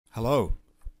Hello,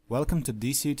 welcome to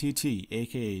DCTT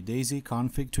aka DayZ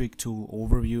Config Tweak Tool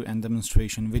overview and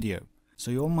demonstration video. So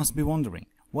you all must be wondering,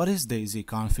 what is DayZ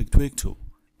Config Tweak Tool?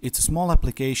 It's a small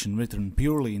application written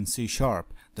purely in C#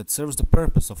 that serves the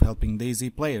purpose of helping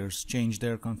DayZ players change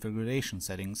their configuration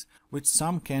settings, which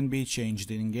some can be changed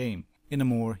in-game, in a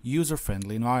more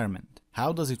user-friendly environment.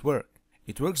 How does it work?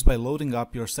 It works by loading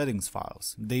up your settings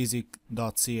files,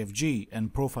 dayz.cfg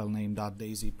and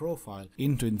profilename.dayzprofile,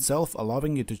 into itself,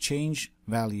 allowing you to change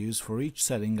values for each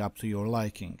setting up to your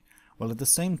liking, while at the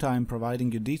same time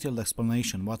providing you detailed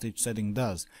explanation what each setting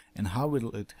does and how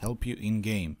will it help you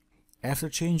in-game. After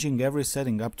changing every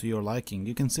setting up to your liking,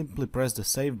 you can simply press the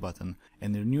save button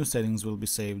and your new settings will be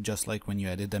saved just like when you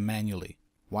added them manually.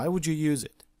 Why would you use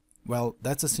it? Well,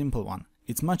 that's a simple one.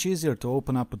 It's much easier to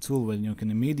open up a tool when you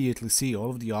can immediately see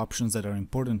all of the options that are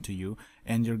important to you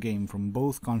and your game from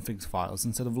both config files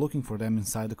instead of looking for them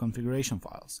inside the configuration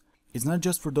files. It's not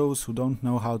just for those who don't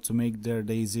know how to make their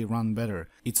DayZ run better,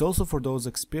 it's also for those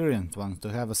experienced ones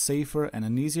to have a safer and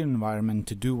an easier environment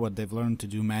to do what they've learned to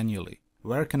do manually.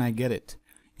 Where can I get it?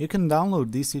 You can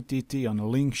download DCTT on a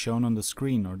link shown on the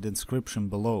screen or the description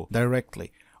below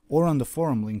directly, or on the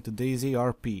forum link to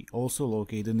DayZRP, also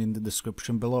located in the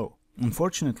description below.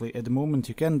 Unfortunately, at the moment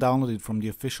you can't download it from the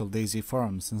official DayZ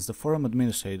Forum, since the forum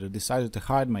administrator decided to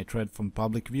hide my thread from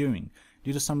public viewing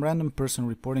due to some random person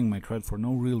reporting my thread for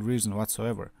no real reason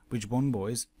whatsoever, which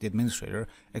Boneboys, the administrator,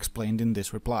 explained in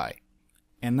this reply.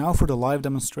 And now for the live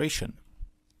demonstration.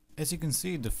 As you can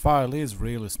see, the file is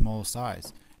really small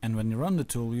size, and when you run the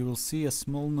tool you will see a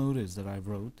small notice that I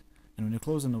wrote, and when you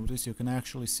close the notice you can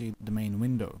actually see the main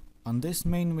window. On this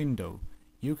main window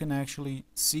you can actually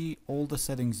see all the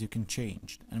settings you can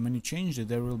change, and when you change it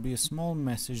there will be a small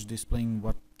message displaying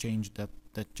what change that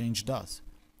change does.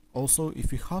 Also,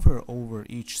 if you hover over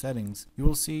each settings you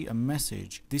will see a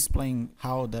message displaying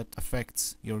how that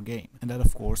affects your game, and that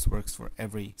of course works for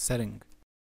every setting.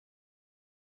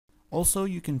 Also,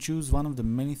 you can choose one of the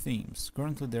many themes.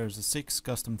 Currently there's 6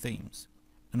 custom themes,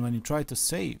 and when you try to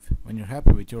save, when you're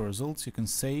happy with your results, you can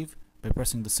save by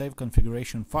pressing the Save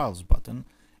Configuration Files button,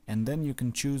 and then you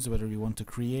can choose whether you want to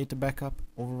create a backup,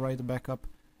 overwrite a backup,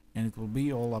 and it will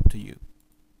be all up to you.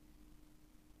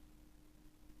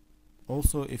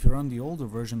 Also, if you're on the older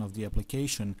version of the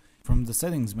application, from the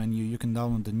settings menu you can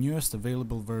download the newest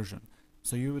available version,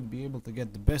 so you would be able to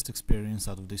get the best experience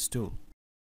out of this tool.